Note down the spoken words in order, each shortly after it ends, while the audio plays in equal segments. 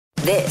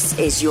This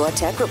is Your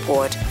Tech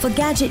Report. For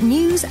gadget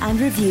news and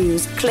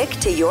reviews, click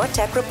to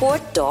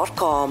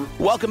yourtechreport.com.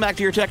 Welcome back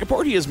to Your Tech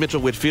Report. He is Mitchell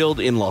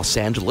Whitfield in Los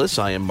Angeles.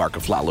 I am Mark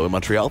Aflalo in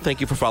Montreal.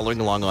 Thank you for following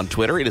along on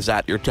Twitter. It is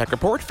at Your Tech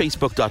Report.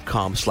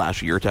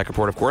 Facebook.com/Your Tech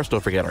Report, of course. Don't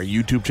forget our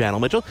YouTube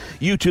channel, Mitchell.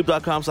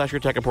 YouTube.com/Your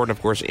Tech Report, and,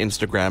 of course,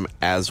 Instagram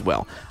as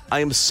well.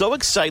 I am so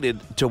excited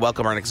to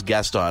welcome our next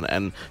guest on.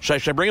 And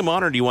should I bring him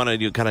on, or do you want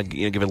to kind of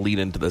give a lead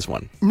into this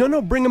one?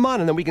 No, bring him on,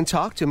 and then we can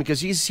talk to him,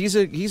 because he's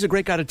a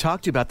great guy to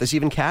talk to about this,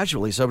 even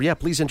casually. So, yeah,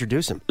 please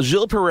introduce him.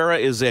 Gilles Pereira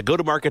is a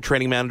go-to-market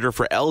training manager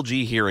for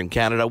LG here in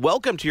Canada.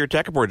 Welcome to Your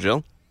Tech Report,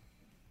 Gilles.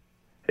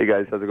 Hey,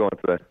 guys. How's it going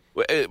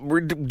today?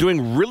 We're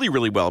doing really,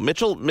 really well.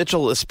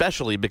 Mitchell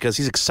especially, because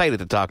he's excited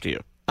to talk to you.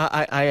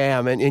 I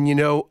am, and you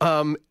know,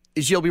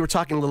 Gilles, we were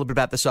talking a little bit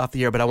about this off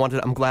the air, but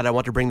I'm glad I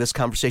want to bring this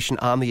conversation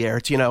on the air.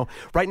 It's,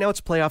 right now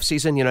it's playoff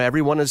season.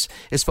 Everyone is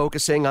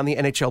focusing on the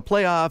NHL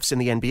playoffs and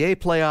the NBA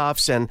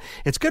playoffs, and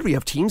it's good we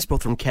have teams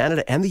both from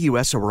Canada and the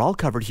U.S., so we're all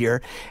covered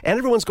here. And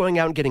everyone's going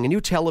out and getting a new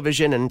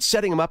television and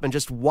setting them up and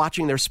just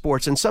watching their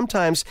sports. And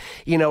sometimes,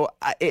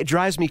 it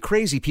drives me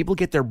crazy. People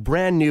get their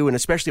brand new, and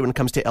especially when it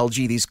comes to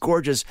LG, these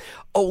gorgeous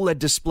OLED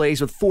displays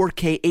with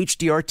 4K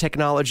HDR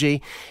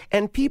technology,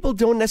 and people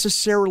don't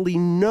necessarily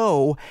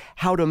know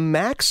how to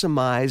maximize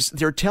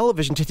their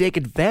television to take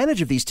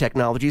advantage of these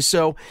technologies.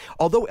 So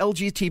although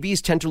LG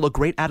TVs tend to look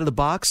great out of the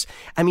box,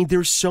 I mean,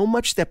 there's so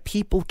much that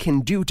people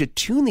can do to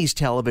tune these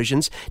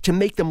televisions to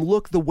make them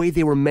look the way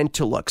they were meant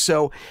to look.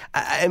 So,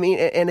 I mean,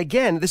 and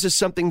again, this is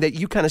something that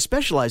you kind of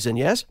specialize in,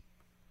 yes?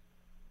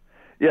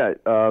 Yeah,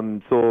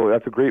 so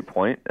that's a great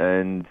point.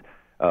 And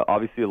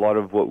obviously a lot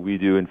of what we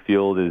do in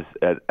field is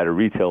at a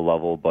retail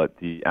level, but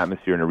the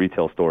atmosphere in a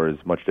retail store is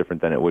much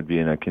different than it would be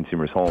in a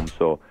consumer's home.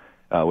 So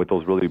with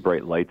those really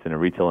bright lights in a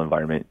retail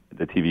environment,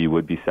 the TV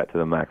would be set to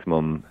the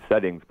maximum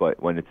settings.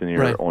 But when it's in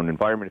your own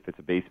environment, if it's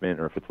a basement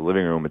or if it's a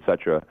living room,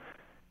 etc.,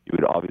 you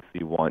would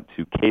obviously want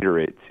to cater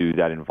it to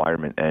that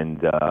environment.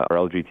 And our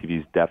LG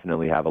TVs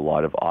definitely have a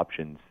lot of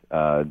options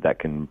that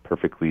can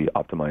perfectly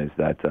optimize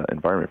that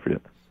environment for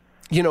you.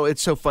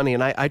 It's so funny,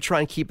 and I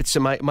try and keep it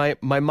simple.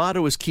 My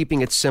motto is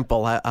keeping it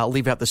simple. I'll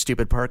leave out the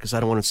stupid part because I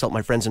don't want to insult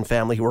my friends and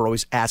family who are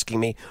always asking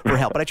me for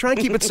help. But I try and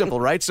keep it simple,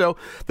 right? So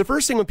the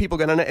first thing when people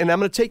get on, and I'm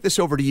going to take this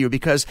over to you,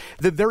 because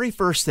the very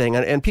first thing,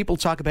 and people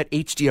talk about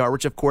HDR,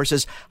 which of course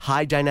is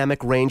high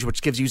dynamic range,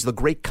 which gives you the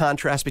great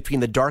contrast between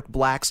the dark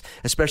blacks,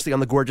 especially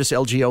on the gorgeous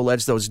LG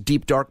OLEDs, those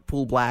deep dark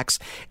pool blacks,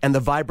 and the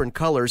vibrant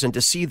colors. And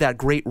to see that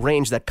great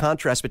range, that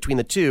contrast between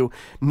the two,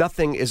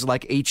 nothing is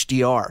like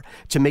HDR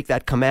to make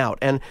that come out.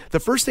 And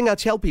the first thing I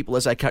tell people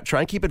is I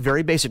try and keep it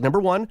very basic. Number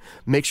one,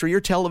 make sure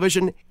your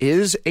television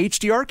is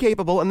HDR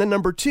capable. And then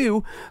number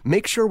two,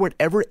 make sure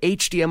whatever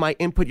HDMI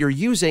input you're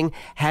using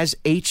has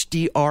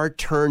HDR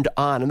turned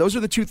on. And those are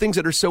the two things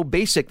that are so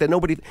basic that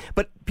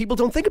but people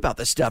don't think about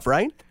this stuff,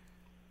 right?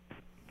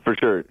 For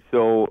sure.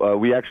 So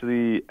we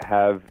actually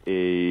have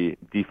a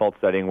default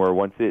setting where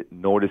once it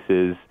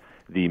notices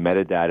the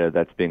metadata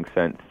that's being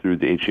sent through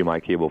the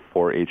HDMI cable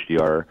for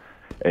HDR,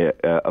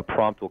 a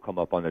prompt will come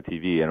up on the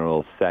TV, and it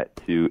will set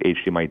to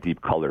HDMI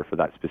deep color for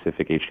that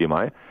specific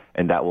HDMI,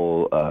 and that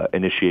will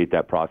initiate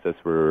that process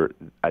where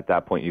at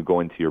that point you go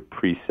into your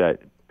preset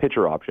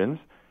picture options.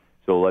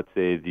 So let's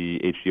say the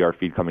HDR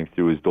feed coming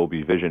through is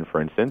Dolby Vision,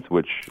 for instance,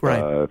 which,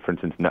 for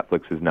instance,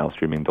 Netflix is now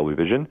streaming Dolby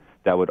Vision.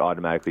 That would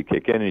automatically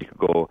kick in, and you could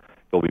go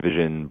Dolby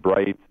Vision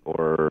Bright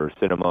or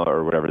Cinema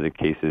or whatever the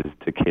case is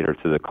to cater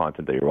to the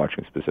content that you're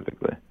watching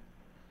specifically.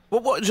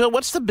 Well, Joe,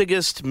 what's the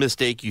biggest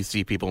mistake you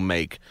see people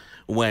make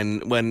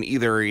when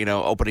either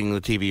opening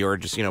the TV or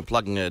just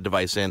plugging a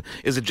device in?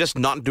 Is it just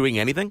not doing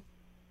anything?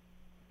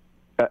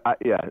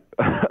 Yeah,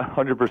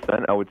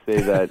 100%. I would say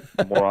that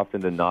more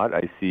often than not,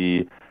 I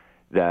see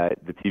that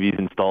the TV's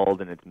installed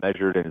and it's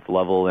measured and it's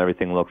level and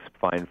everything looks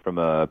fine from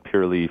a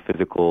purely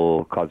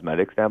physical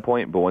cosmetic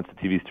standpoint. But once the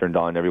TV's turned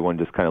on, everyone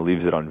just kind of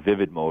leaves it on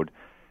vivid mode,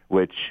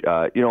 which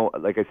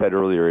like I said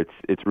earlier,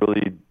 it's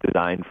really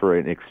designed for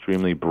an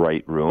extremely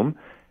bright room.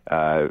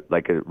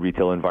 Like a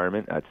retail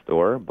environment at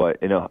store, but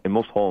in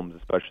most homes,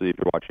 especially if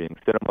you're watching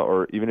cinema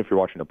or even if you're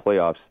watching the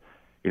playoffs,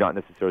 you're not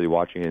necessarily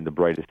watching it in the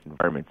brightest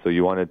environment. So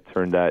you want to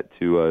turn that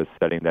to a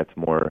setting that's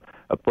more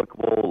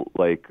applicable.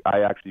 Like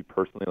I actually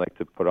personally like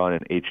to put on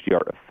an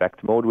HDR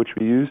effect mode, which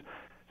we use.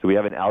 So we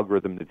have an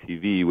algorithm in the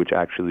TV which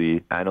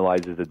actually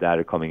analyzes the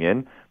data coming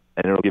in,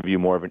 and it'll give you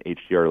more of an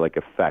HDR-like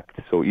effect.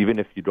 So even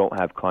if you don't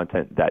have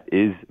content that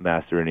is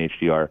mastered in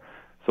HDR,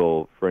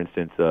 so, for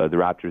instance, the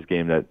Raptors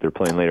game that they're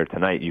playing later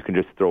tonight, you can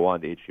just throw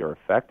on the HDR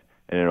effect,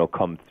 and it'll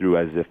come through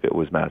as if it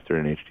was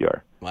mastered in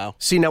HDR. Wow.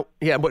 See,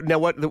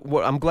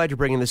 what I'm glad you're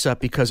bringing this up,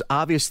 because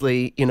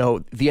obviously,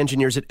 the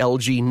engineers at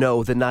LG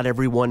know that not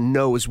everyone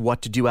knows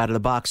what to do out of the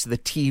box. The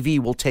TV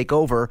will take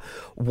over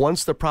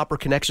once the proper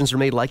connections are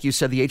made. Like you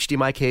said, the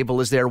HDMI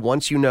cable is there.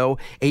 Once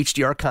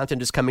HDR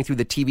content is coming through,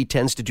 the TV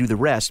tends to do the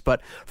rest.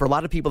 But for a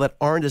lot of people that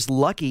aren't as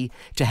lucky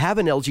to have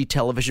an LG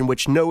television,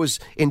 which knows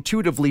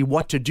intuitively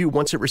what to do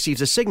once it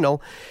receives a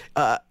signal,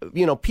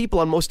 people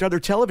on most other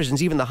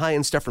televisions, even the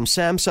high-end stuff from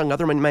Samsung,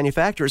 other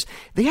manufacturers,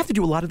 they have to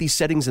do a lot of these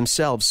settings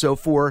themselves. themselves. So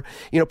for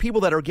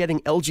people that are getting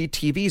LG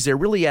TVs, they're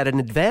really at an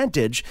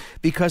advantage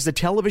because the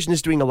television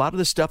is doing a lot of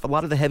the stuff, a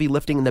lot of the heavy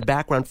lifting in the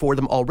background for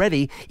them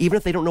already, even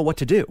if they don't know what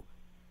to do.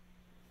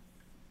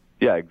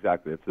 Yeah,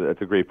 exactly.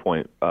 That's a great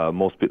point.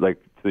 Most like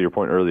to your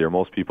point earlier,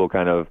 most people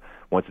kind of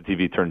once the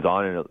TV turns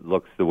on and it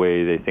looks the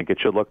way they think it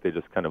should look, they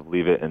just kind of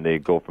leave it and they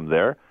go from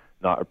there,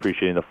 not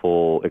appreciating the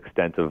full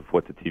extent of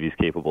what the TV is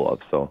capable of.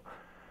 So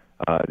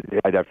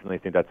I definitely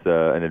think that's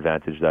an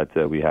advantage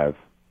that we have.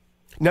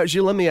 Now,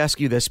 Gilles, let me ask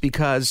you this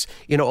because,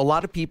 a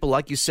lot of people,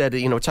 like you said,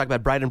 talk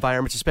about bright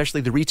environments, especially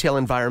the retail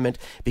environment,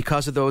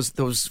 because of those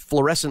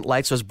fluorescent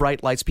lights, those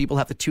bright lights, people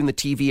have to tune the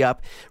TV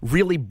up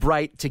really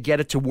bright to get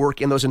it to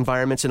work in those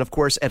environments. And of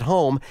course, at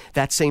home,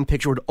 that same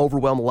picture would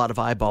overwhelm a lot of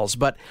eyeballs.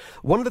 But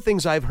one of the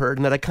things I've heard,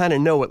 and that I kind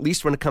of know, at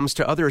least when it comes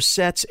to other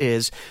sets,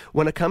 is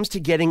when it comes to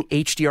getting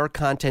HDR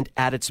content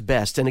at its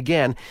best. And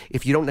again,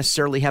 if you don't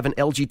necessarily have an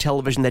LG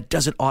television that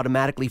does it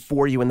automatically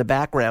for you in the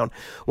background,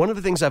 one of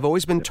the things I've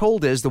always been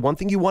told is the one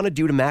thing you want to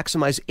do to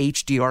maximize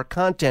HDR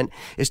content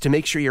is to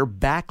make sure your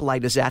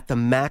backlight is at the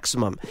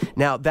maximum.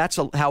 Now, that's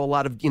how a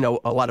lot of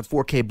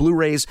 4K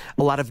Blu-rays,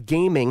 a lot of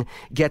gaming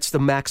gets the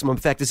maximum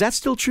effect. Is that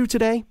still true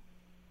today?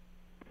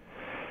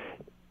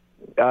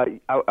 I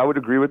would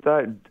agree with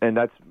that, and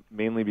that's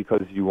mainly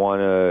because you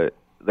want to,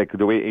 like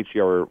the way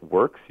HDR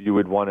works, you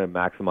would want to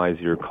maximize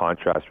your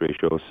contrast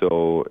ratio.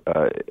 So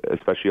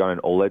especially on an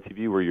OLED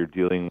TV where you're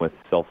dealing with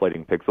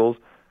self-lighting pixels.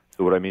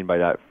 So what I mean by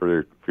that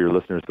for your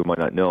listeners who might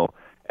not know,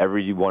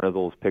 every one of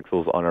those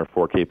pixels on our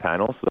 4K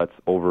panel, so that's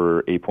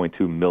over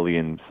 8.2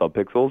 million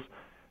subpixels,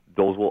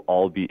 those will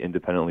all be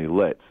independently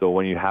lit. So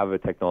when you have a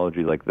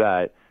technology like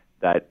that,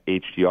 that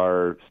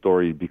HDR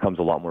story becomes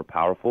a lot more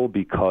powerful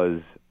because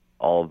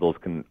all of those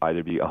can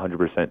either be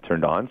 100%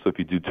 turned on. So if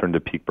you do turn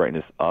the peak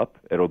brightness up,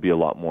 it'll be a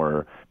lot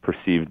more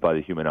perceived by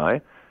the human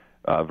eye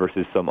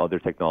versus some other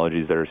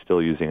technologies that are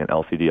still using an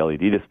LCD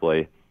LED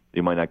display.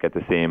 You might not get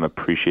the same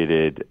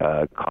appreciated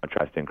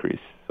contrast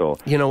increase. So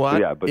you know what?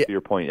 Yeah, but to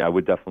your point, I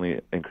would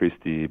definitely increase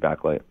the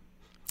backlight.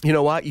 You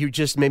know what? You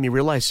just made me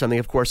realize something.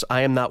 Of course,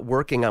 I am not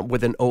working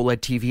with an OLED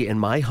TV in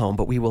my home,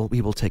 but we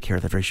will take care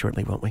of that very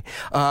shortly, won't we?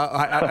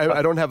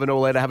 I don't have an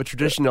OLED. I have a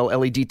traditional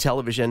LED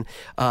television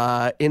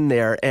in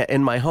there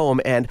in my home,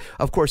 and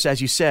of course,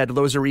 as you said,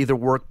 those are either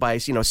worked by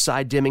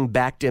side dimming,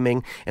 back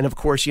dimming, and of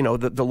course,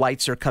 the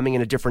lights are coming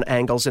in at different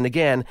angles. And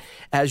again,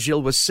 as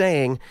Gilles was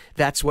saying,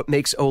 that's what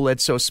makes OLED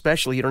so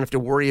special. You don't have to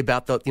worry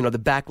about the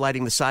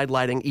backlighting, the side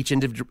lighting. Each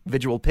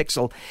individual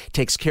pixel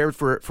takes care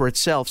for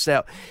itself.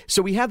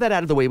 So we have that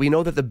out of the way. We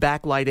know that the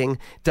backlighting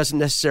doesn't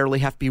necessarily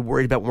have to be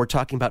worried about when we're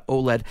talking about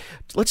OLED.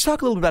 Let's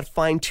talk a little bit about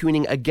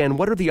fine-tuning again.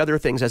 What are the other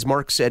things, as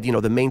Mark said,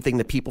 the main thing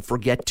that people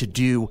forget to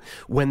do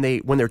when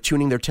they're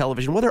tuning their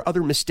television? What are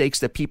other mistakes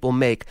that people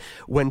make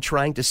when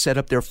trying to set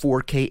up their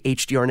 4K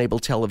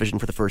HDR-enabled television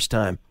for the first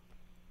time?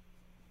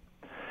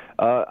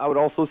 I would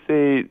also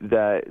say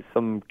that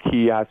some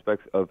key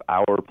aspects of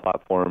our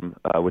platform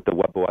with the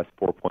WebOS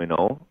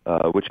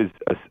 4.0, which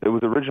it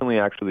was originally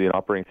actually an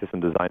operating system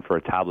designed for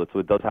a tablet, so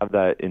it does have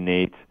that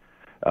innate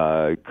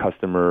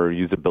customer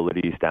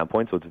usability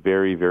standpoint, so it's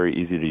very, very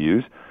easy to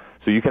use.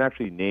 So you can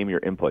actually name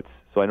your inputs.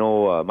 So I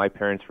know my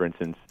parents, for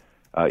instance,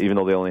 even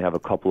though they only have a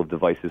couple of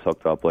devices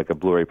hooked up, like a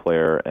Blu-ray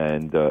player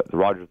and the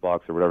Rogers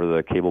box or whatever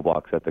the cable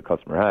box that the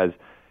customer has,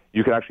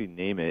 you can actually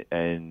name it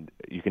and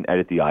you can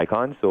edit the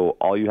icon. So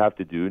all you have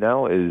to do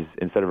now is,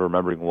 instead of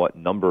remembering what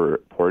number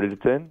port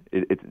it's in,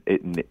 it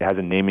has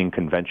a naming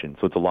convention.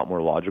 So it's a lot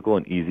more logical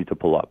and easy to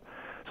pull up.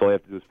 So all you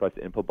have to do is press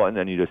the input button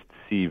and you just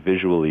see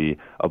visually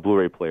a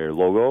Blu-ray player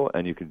logo,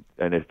 and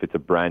if it's a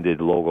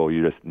branded logo,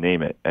 you just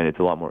name it, and it's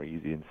a lot more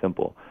easy and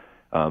simple.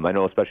 I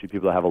know especially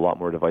people that have a lot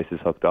more devices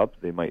hooked up,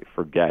 they might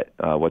forget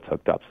what's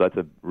hooked up. So that's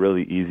a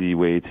really easy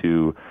way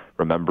to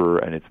remember,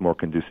 and it's more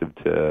conducive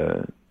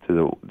to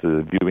the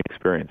viewing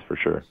experience for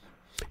sure.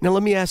 Now,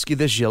 let me ask you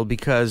this, Gilles,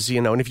 because,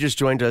 and if you just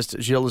joined us,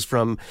 Gilles is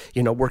from,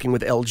 working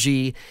with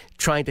LG,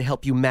 trying to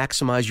help you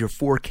maximize your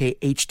 4K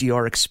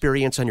HDR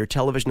experience on your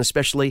television,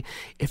 especially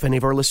if any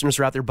of our listeners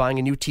are out there buying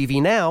a new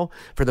TV now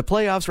for the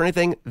playoffs or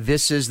anything.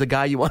 This is the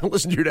guy you want to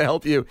listen to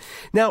help you.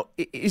 Now,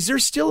 is there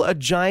still a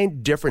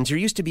giant difference? There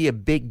used to be a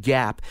big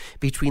gap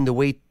between the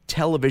way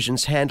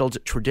televisions handled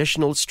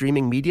traditional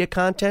streaming media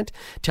content,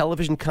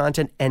 television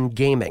content, and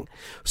gaming.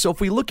 So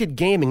if we look at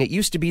gaming, it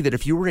used to be that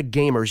if you were a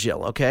gamer,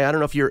 Gilles, okay, I don't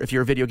know if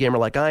you're a video gamer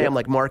like I am,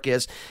 like Mark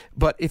is,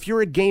 but if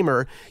you're a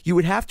gamer, you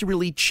would have to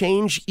really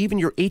change even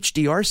your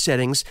HDR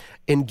settings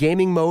in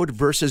gaming mode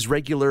versus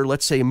regular,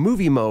 let's say,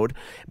 movie mode.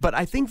 But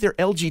I think the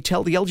LG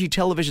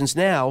televisions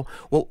now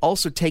will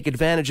also take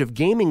advantage of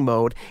gaming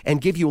mode and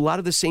give you a lot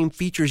of the same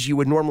features you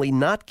would normally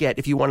not get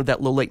if you wanted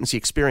that low latency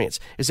experience.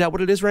 Is that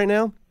what it is right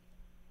now?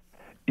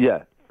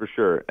 Yeah, for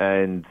sure.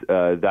 And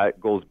that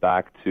goes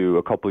back to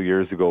a couple of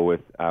years ago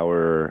with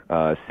our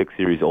 6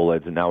 series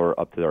OLEDs, and now we're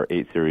up to our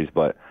 8 series.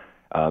 But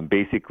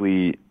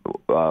basically,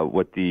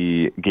 what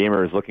the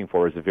gamer is looking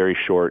for is a very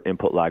short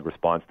input lag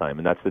response time,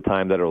 and that's the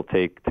time that it'll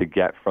take to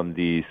get from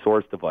the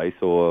source device.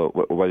 So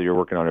whether you're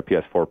working on a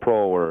PS4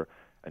 Pro or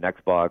an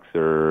Xbox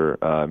or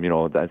the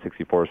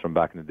N64s from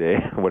back in the day,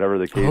 whatever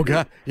the case. Oh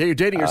God, yeah, you're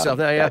dating yourself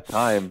now. Yeah, that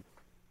time.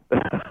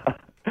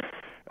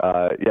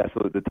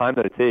 So the time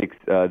that it takes,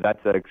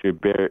 that's actually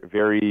a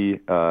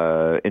very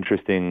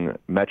interesting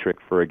metric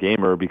for a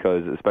gamer,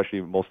 because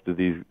especially most of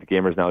these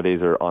gamers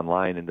nowadays are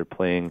online and they're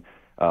playing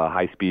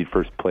high-speed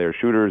first-player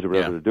shooters or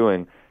whatever they're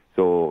doing.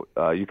 So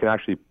you can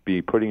actually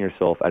be putting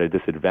yourself at a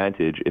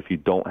disadvantage if you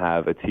don't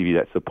have a TV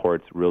that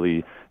supports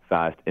really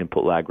fast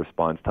input lag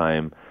response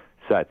time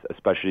sets,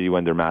 especially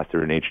when they're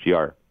mastered in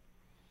HDR.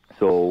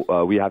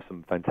 So we have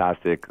some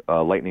fantastic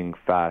lightning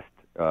fast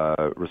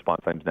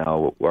response times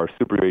now. Our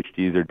Super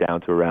UHDs are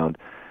down to around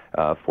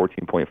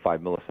 14.5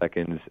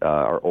 milliseconds.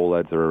 Our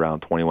OLEDs are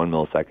around 21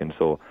 milliseconds.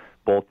 So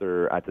both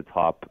are at the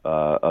top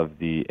of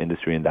the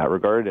industry in that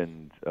regard,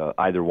 and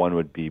either one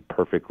would be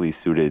perfectly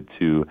suited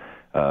to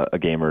a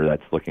gamer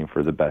that's looking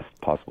for the best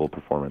possible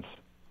performance.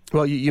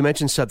 Well, you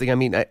mentioned something. I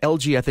mean,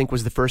 LG, I think,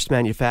 was the first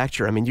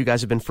manufacturer. I mean, you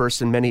guys have been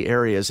first in many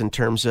areas in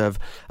terms of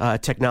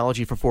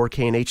technology for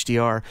 4K and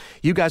HDR.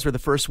 You guys were the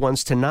first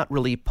ones to not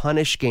really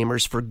punish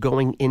gamers for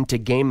going into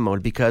game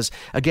mode because,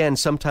 again,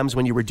 sometimes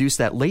when you reduce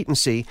that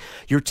latency,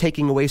 you're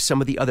taking away some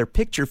of the other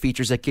picture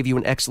features that give you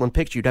an excellent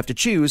picture. You'd have to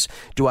choose,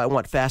 do I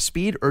want fast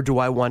speed or do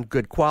I want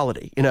good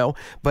quality?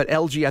 But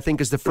LG, I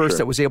think, is the first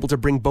that was able to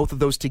bring both of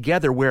those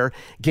together, where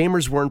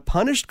gamers weren't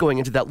punished going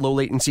into that low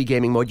latency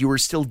gaming mode. You were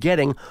still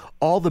getting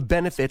all the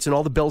benefits and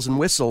all the bells and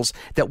whistles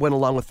that went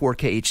along with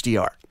 4K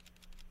HDR.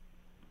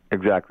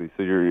 Exactly.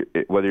 So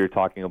whether you're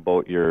talking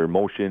about your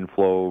motion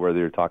flow, whether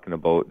you're talking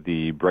about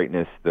the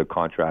brightness, the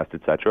contrast,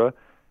 etc.,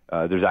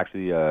 there's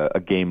actually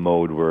a game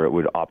mode where it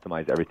would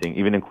optimize everything,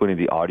 even including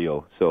the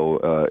audio.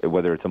 So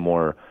whether it's a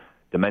more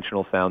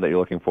dimensional sound that you're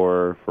looking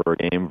for a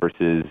game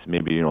versus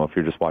maybe, if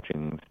you're just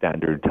watching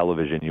standard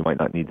television, you might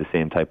not need the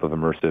same type of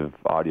immersive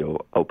audio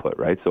output,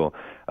 right? So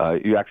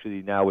you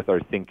actually now, with our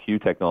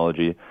ThinQ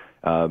technology,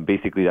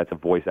 basically that's a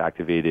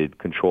voice-activated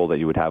control that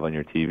you would have on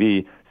your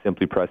TV.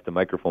 Simply press the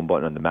microphone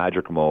button on the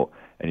Magic Remote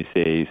and you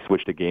say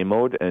switch to game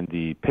mode, and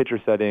the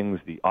picture settings,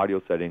 the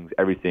audio settings,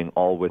 everything,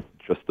 all with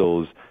just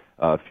those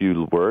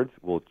few words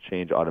will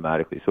change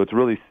automatically. So it's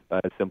really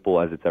as simple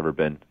as it's ever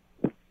been.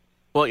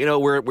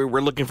 Well,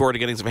 we're looking forward to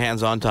getting some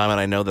hands-on time, and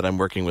I know that I'm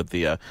working with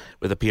the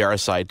PR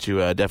side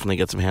to definitely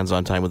get some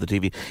hands-on time with the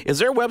TV. Is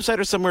there a website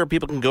or somewhere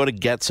people can go to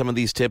get some of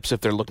these tips if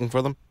they're looking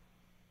for them?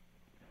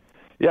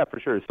 Yeah,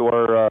 for sure. So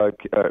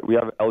we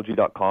have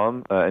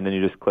LG.com, and then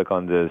you just click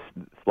on the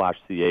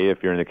 /CA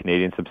if you're in the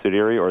Canadian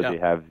subsidiary, or they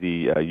have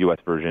the U.S.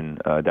 version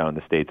down in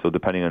the States. So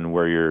depending on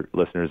where your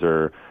listeners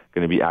are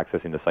going to be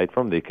accessing the site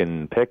from, they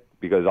can pick,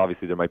 because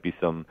obviously there might be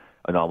some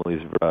anomalies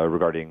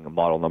regarding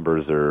model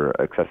numbers or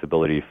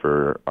accessibility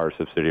for our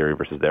subsidiary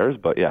versus theirs.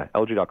 But yeah,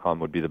 LG.com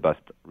would be the best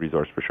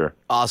resource for sure.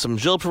 Awesome.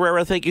 Gilles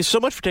Pereira, thank you so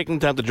much for taking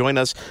the time to join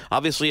us.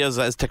 Obviously,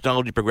 as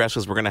technology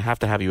progresses, we're going to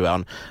have you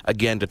on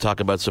again to talk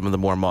about some of the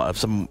more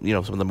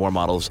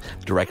models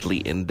directly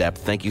in depth.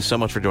 Thank you so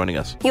much for joining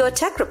us. Your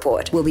Tech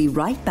Report will be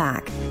right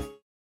back.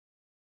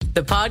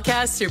 The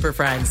Podcast Super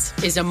Friends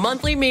is a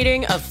monthly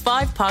meeting of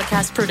 5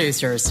 podcast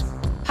producers.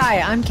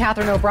 Hi, I'm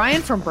Catherine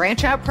O'Brien from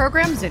Branch Out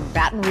Programs in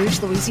Baton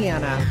Rouge,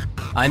 Louisiana.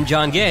 I'm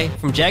John Gay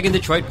from Jag and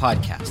Detroit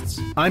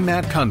Podcasts. I'm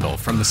Matt Kundle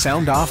from the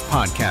Sound Off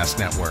Podcast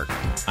Network.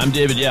 I'm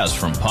David Yaz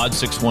from Pod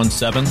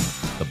 617,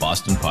 the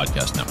Boston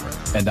Podcast Network.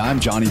 And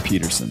I'm Johnny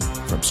Peterson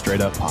from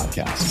Straight Up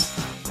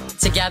Podcasts.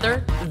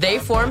 Together, they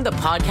form the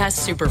Podcast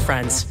Super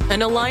Friends,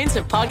 an alliance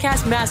of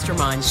podcast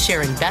masterminds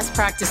sharing best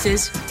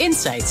practices,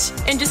 insights,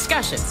 and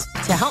discussions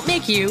to help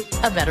make you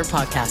a better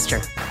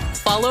podcaster.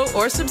 Follow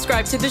or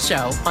subscribe to the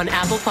show on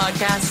Apple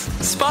Podcasts,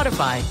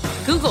 Spotify,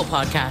 Google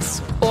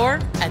Podcasts, or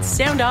at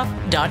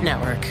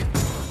soundoff.network.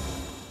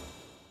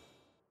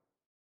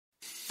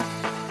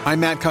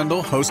 I'm Matt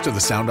Kundle, host of the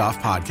Sound Off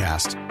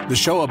Podcast, the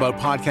show about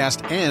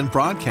podcast and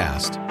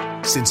broadcast.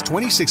 Since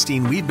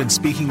 2016, we've been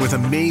speaking with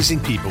amazing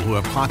people who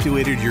have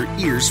populated your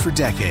ears for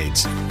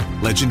decades.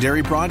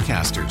 Legendary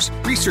broadcasters,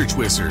 research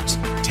wizards,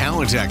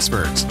 talent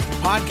experts,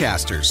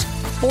 podcasters,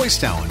 voice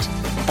talent.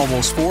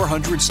 Almost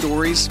 400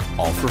 stories,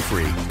 all for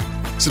free.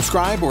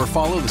 Subscribe or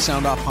follow the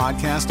Sound Off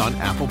Podcast on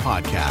Apple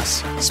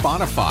Podcasts,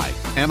 Spotify,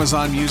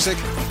 Amazon Music,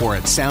 or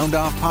at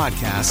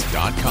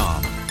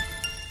soundoffpodcast.com.